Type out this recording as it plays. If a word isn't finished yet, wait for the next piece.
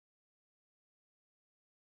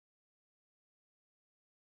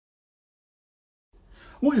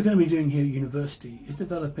What you're going to be doing here at university is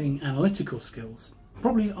developing analytical skills.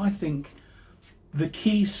 Probably, I think, the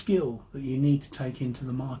key skill that you need to take into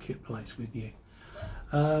the marketplace with you.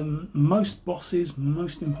 Most bosses,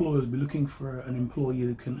 most employers will be looking for an employee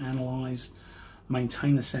who can analyse,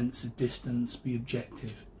 maintain a sense of distance, be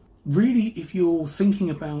objective. Really, if you're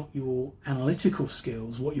thinking about your analytical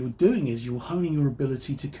skills, what you're doing is you're honing your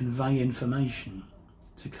ability to convey information,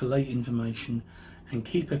 to collate information and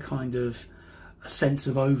keep a kind of a sense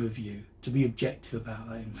of overview, to be objective about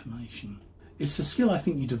that information. It's a skill I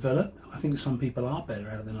think you develop. I think some people are better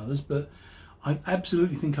at it than others, but I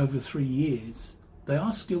absolutely think over 3 years they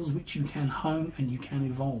are skills which you can hone and you can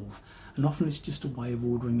evolve, and often it's just a way of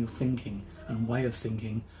ordering your thinking and way of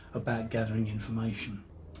thinking about gathering information.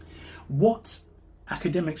 What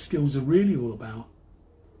academic skills are really all about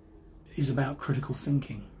is about critical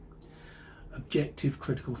thinking, objective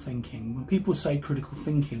critical thinking. When people say critical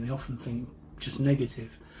thinking, they often think just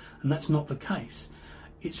negative, and that's not the case.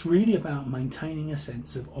 It's really about maintaining a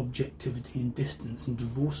sense of objectivity and distance and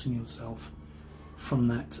divorcing yourself from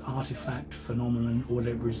that artifact, phenomenon, or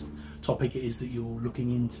whatever topic it is that you're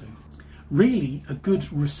looking into. Really, a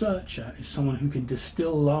good researcher is someone who can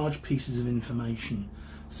distill large pieces of information,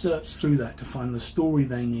 search through that to find the story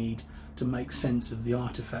they need to make sense of the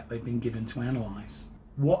artifact they've been given to analyse.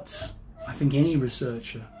 What I think any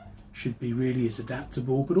researcher should be really is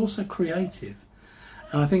adaptable, but also creative.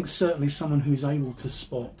 And I think certainly someone who's able to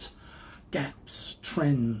spot gaps,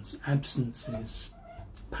 trends, absences,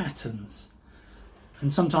 patterns, and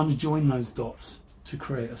sometimes join those dots to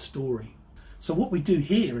create a story. So what we do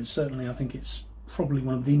here, and certainly I think it's probably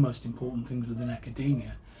one of the most important things within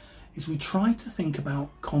academia, is we try to think about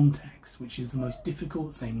context, which is the most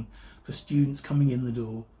difficult thing for students coming in the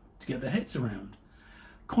door to get their heads around.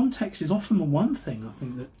 Context is often the one thing I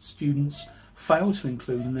think that students fail to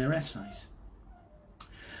include in their essays.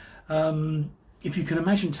 If you can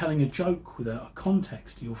imagine telling a joke without a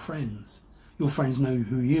context to your friends know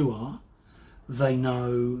who you are, they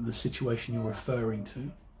know the situation you're referring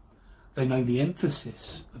to, they know the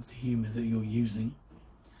emphasis of the humour that you're using,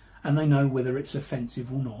 and they know whether it's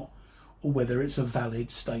offensive or not, or whether it's a valid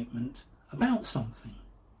statement about something,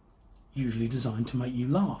 usually designed to make you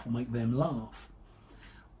laugh or make them laugh.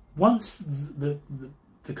 Once the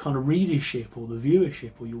kind of readership or the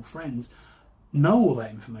viewership or your friends know all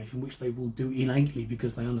that information, which they will do innately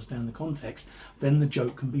because they understand the context, then the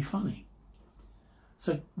joke can be funny.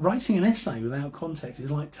 So writing an essay without context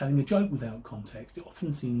is like telling a joke without context. It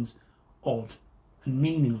often seems odd and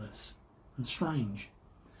meaningless and strange.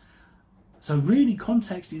 So really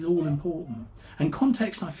context is all important. And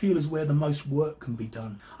context, I feel, is where the most work can be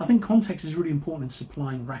done. I think context is really important in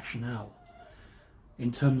supplying rationale,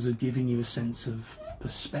 in terms of giving you a sense of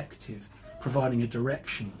perspective, providing a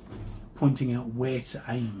direction, pointing out where to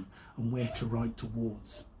aim and where to write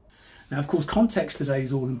towards. Now, of course, context today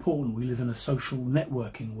is all important. We live in a social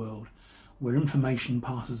networking world where information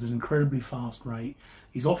passes at an incredibly fast rate,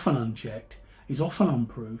 is often unchecked, is often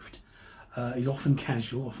unproofed, is often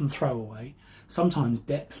casual, often throwaway, sometimes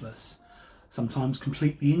depthless, sometimes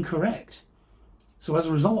completely incorrect. So as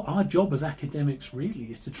a result, our job as academics really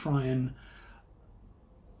is to try and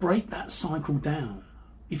break that cycle down.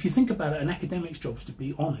 If you think about it, an academic's job is to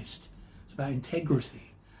be honest. It's about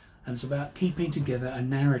integrity, and it's about keeping together a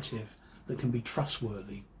narrative that can be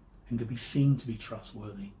trustworthy and can be seen to be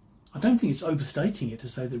trustworthy. I don't think it's overstating it to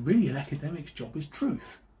say that really an academic's job is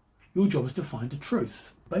truth. Your job is to find a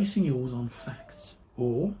truth, basing yours on facts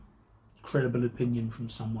or credible opinion from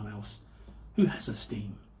someone else who has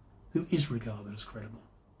esteem, who is regarded as credible.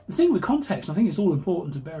 The thing with context, I think it's all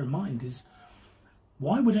important to bear in mind, is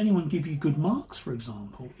why would anyone give you good marks, for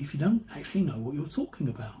example, if you don't actually know what you're talking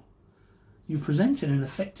about? You've presented an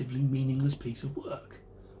effectively meaningless piece of work.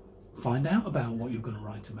 Find out about what you're going to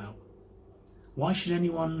write about. Why should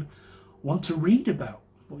anyone want to read about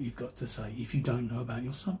what you've got to say if you don't know about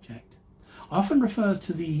your subject? I often refer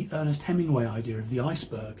to the Ernest Hemingway idea of the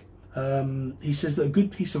iceberg. He says that a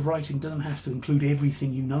good piece of writing doesn't have to include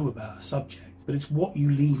everything you know about a subject, but it's what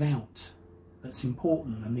you leave out that's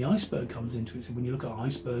important. And the iceberg comes into it. So when you look at an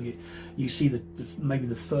iceberg, you see maybe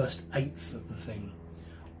the first eighth of the thing.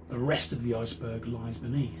 The rest of the iceberg lies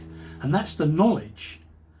beneath. And that's the knowledge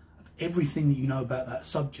of everything that you know about that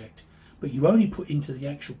subject, but you only put into the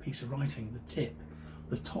actual piece of writing the tip,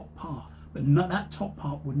 the top part. But that top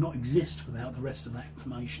part would not exist without the rest of that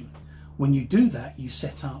information. When you do that, you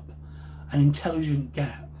set up an intelligent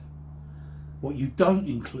gap. What you don't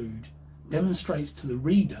include demonstrates to the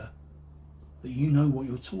reader that you know what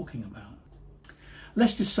you're talking about.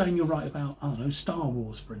 Let's just say you're right about, I don't know, Star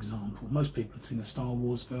Wars, for example. Most people have seen a Star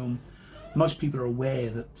Wars film. Most people are aware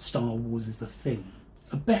that Star Wars is a thing.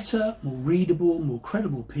 A better, more readable, more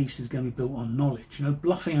credible piece is going to be built on knowledge. You know,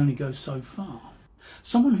 bluffing only goes so far.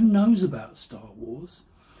 Someone who knows about Star Wars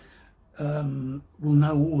will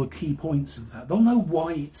know all the key points of that. They'll know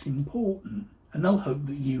why it's important, and they'll hope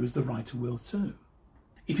that you as the writer will too.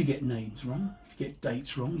 If you get names wrong, if you get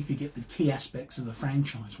dates wrong, if you get the key aspects of the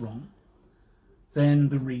franchise wrong, then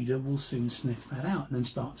the reader will soon sniff that out and then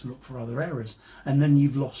start to look for other errors. And then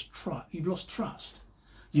you've lost trust.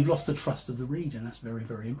 You've lost the trust of the reader, and that's very,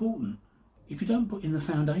 very important. If you don't put in the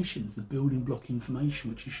foundations, the building block information,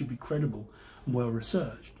 which should be credible and well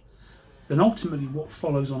researched, then ultimately what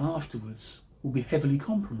follows on afterwards will be heavily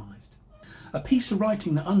compromised. A piece of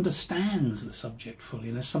writing that understands the subject fully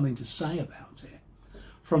and has something to say about it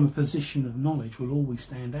from a position of knowledge will always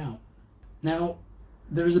stand out. Now,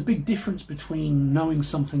 there is a big difference between knowing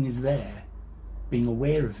something is there, being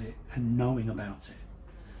aware of it, and knowing about it.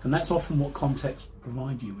 And that's often what context will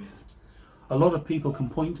provide you with. A lot of people can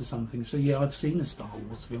point to something and say, yeah, I've seen a Star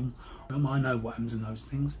Wars film, I know what happens in those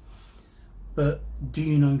things. But do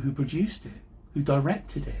you know who produced it? Who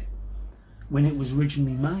directed it? When it was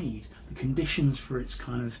originally made? The conditions for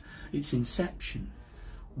its inception?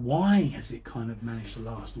 Why has it kind of managed to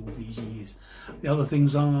last all these years? The other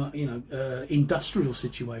things are, industrial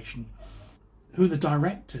situation. Who are the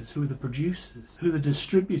directors? Who are the producers? Who are the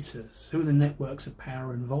distributors? Who are the networks of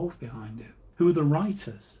power involved behind it? Who are the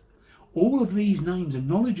writers? All of these names and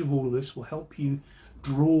knowledge of all of this will help you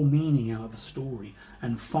draw meaning out of a story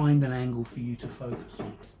and find an angle for you to focus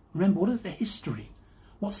on. Remember, what is the history?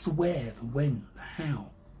 What's the where, the when, the how?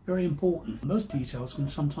 Very important. Most details can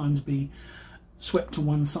sometimes be swept to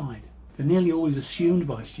one side. They're nearly always assumed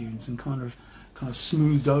by students and kind of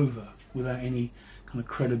smoothed over without any kind of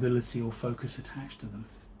credibility or focus attached to them.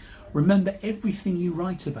 Remember, everything you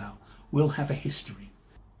write about will have a history.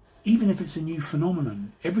 Even if it's a new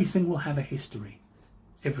phenomenon, everything will have a history.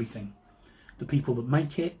 Everything. The people that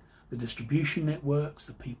make it, the distribution networks,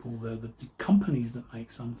 the companies that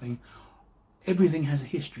make something, everything has a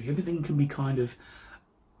history. Everything can be kind of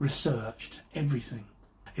researched. Everything.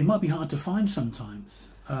 It might be hard to find sometimes,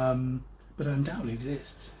 but it undoubtedly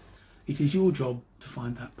exists. It is your job to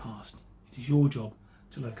find that past. It is your job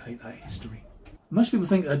to locate that history. Most people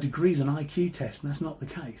think a degree is an IQ test, and that's not the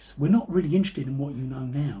case. We're not really interested in what you know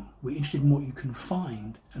now. We're interested in what you can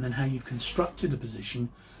find and then how you've constructed a position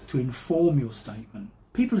to inform your statement.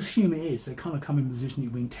 People assume it is. They kind of come in a position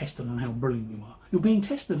you're being tested on how brilliant you are. You're being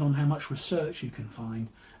tested on how much research you can find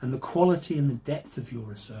and the quality and the depth of your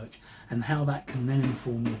research and how that can then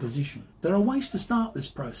inform your position. There are ways to start this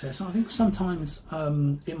process. I think sometimes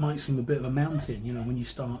it might seem a bit of a mountain, when you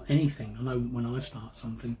start anything. I know when I start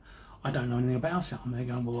something, I don't know anything about it. I'm there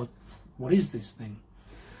going, well, what is this thing?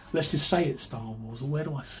 Let's just say it's Star Wars. Well, where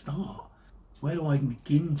do I start? Where do I even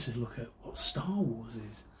begin to look at what Star Wars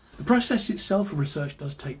is? The process itself of research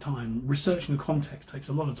does take time. Researching a context takes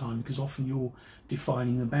a lot of time because often you're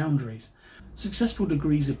defining the boundaries. Successful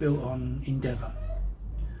degrees are built on endeavour.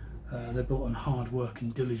 They're built on hard work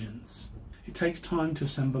and diligence. It takes time to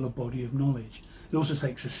assemble a body of knowledge. It also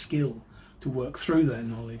takes a skill to work through that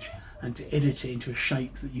knowledge and to edit it into a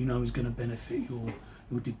shape that you know is going to benefit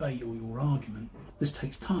your debate or your argument. This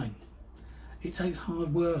takes time. It takes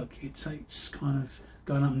hard work. It takes kind of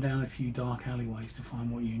going up and down a few dark alleyways to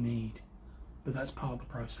find what you need. But that's part of the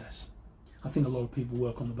process. I think a lot of people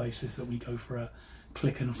work on the basis that we go for a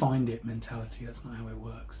click and find it mentality. That's not how it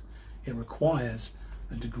works. It requires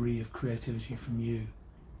a degree of creativity from you.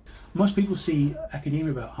 Most people see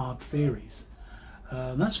academia about hard theories.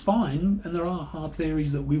 That's fine, and there are hard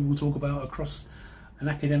theories that we will talk about across an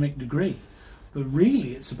academic degree. But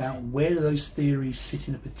really it's about where do those theories sit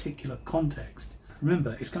in a particular context.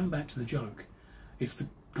 Remember, it's going back to the joke. If the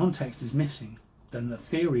context is missing, then the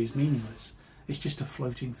theory is meaningless. It's just a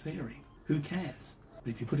floating theory. Who cares?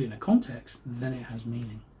 But if you put it in a context, then it has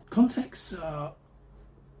meaning. Contexts are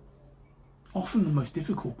often the most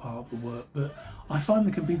difficult part of the work, but I find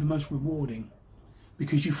they can be the most rewarding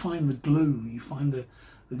because you find the glue, you find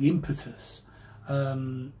the impetus.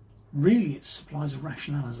 Really, it supplies a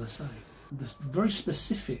rationale, as I say. The very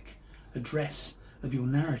specific address of your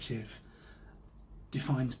narrative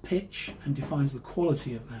defines pitch and defines the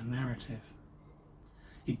quality of that narrative.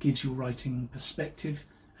 It gives your writing perspective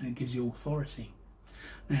and it gives you authority.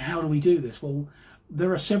 Now, how do we do this? Well,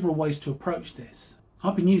 there are several ways to approach this.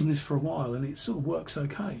 I've been using this for a while and it sort of works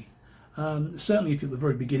okay. Certainly if you're at the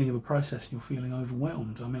very beginning of a process and you're feeling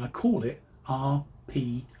overwhelmed. I call it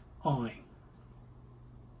RPI. What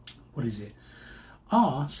is it?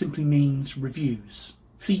 R simply means reviews,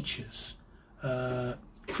 features,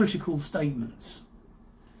 critical statements.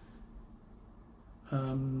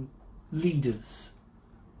 leaders,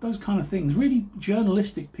 those kind of things, really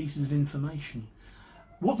journalistic pieces of information.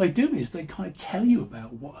 What they do is they kind of tell you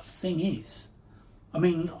about what a thing is. I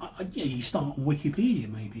mean, yeah, you start on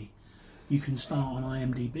Wikipedia maybe, you can start on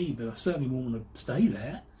IMDb, but I certainly won't want to stay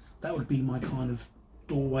there. That would be my kind of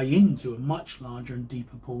doorway into a much larger and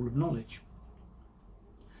deeper pool of knowledge.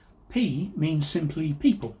 P means simply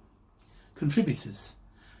people, contributors.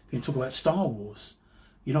 If you talk about Star Wars,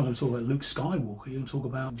 you're not going to talk about Luke Skywalker, you're going to talk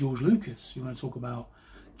about George Lucas, you're going to talk about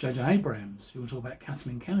J.J. Abrams, you're going to talk about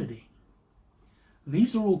Kathleen Kennedy.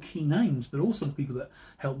 These are all key names, but also the people that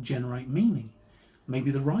help generate meaning.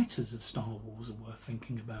 Maybe the writers of Star Wars are worth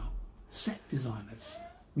thinking about. Set designers,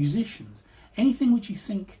 musicians, anything which you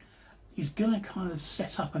think is going to kind of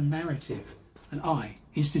set up a narrative. And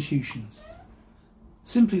institutions.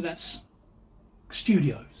 Simply that's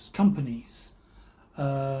studios, companies,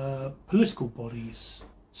 political bodies,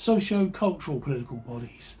 socio-cultural political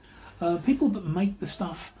bodies, people that make the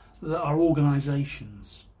stuff that are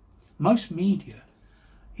organisations. Most media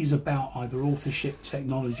is about either authorship,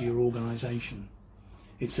 technology or organisation.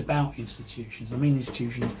 It's about institutions. I mean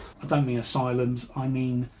institutions, I don't mean asylums, I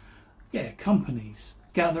mean, yeah, companies,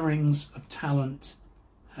 gatherings of talent,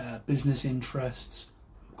 business interests,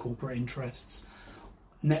 corporate interests,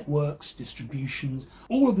 networks, distributions.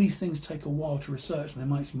 All of these things take a while to research and they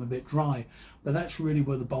might seem a bit dry, but that's really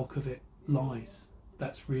where the bulk of it lies.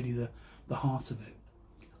 That's really the heart of it.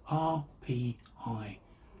 RPI,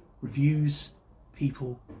 reviews,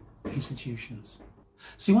 people, institutions.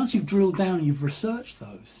 See, once you've drilled down, you've researched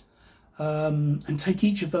those, and take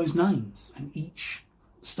each of those names and each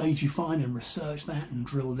stage you find and research that and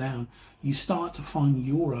drill down, you start to find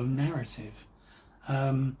your own narrative.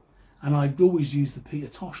 And I've always used the Peter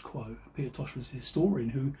Tosh quote. Peter Tosh was a historian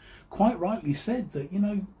who quite rightly said that, you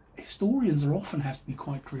know, historians are often have to be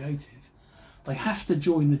quite creative. They have to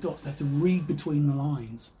join the dots, they have to read between the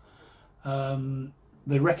lines.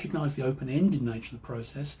 They recognise the open-ended nature of the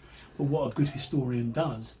process, but what a good historian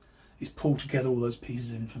does is pull together all those pieces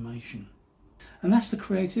of information. And that's the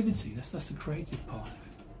creativity, that's the creative part of it.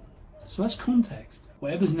 So that's context.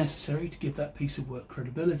 Whatever's necessary to give that piece of work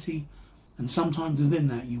credibility, and sometimes within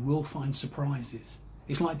that you will find surprises.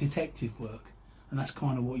 It's like detective work, and that's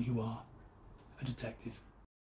kind of what you are, a detective.